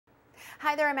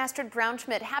Hi there, I'm Astrid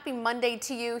Braunschmidt. Happy Monday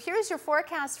to you. Here's your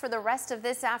forecast for the rest of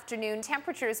this afternoon.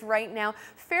 Temperatures right now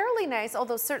fairly nice,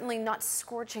 although certainly not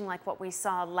scorching like what we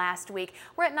saw last week.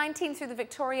 We're at 19 through the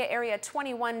Victoria area,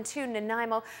 21 to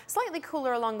Nanaimo. Slightly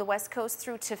cooler along the west coast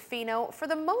through Tofino. For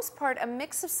the most part, a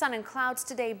mix of sun and clouds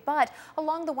today, but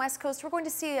along the west coast, we're going to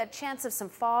see a chance of some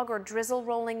fog or drizzle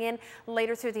rolling in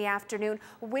later through the afternoon.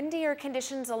 Windier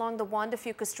conditions along the Juan de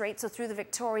Fuca Strait, so through the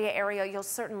Victoria area, you'll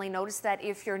certainly notice that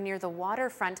if you're near the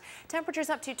waterfront. Temperatures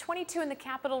up to 22 in the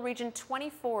capital region,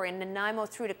 24 in Nanaimo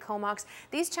through to Comox.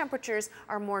 These temperatures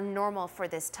are more normal for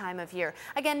this time of year.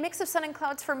 Again, mix of sun and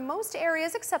clouds for most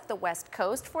areas except the west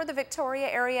coast. For the Victoria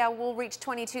area, we'll reach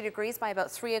 22 degrees by about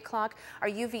 3 o'clock. Our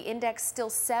UV index still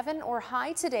 7 or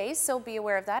high today, so be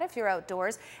aware of that if you're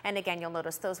outdoors. And again, you'll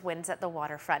notice those winds at the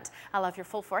waterfront. I'll have your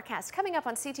full forecast coming up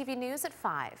on CTV News at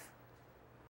 5.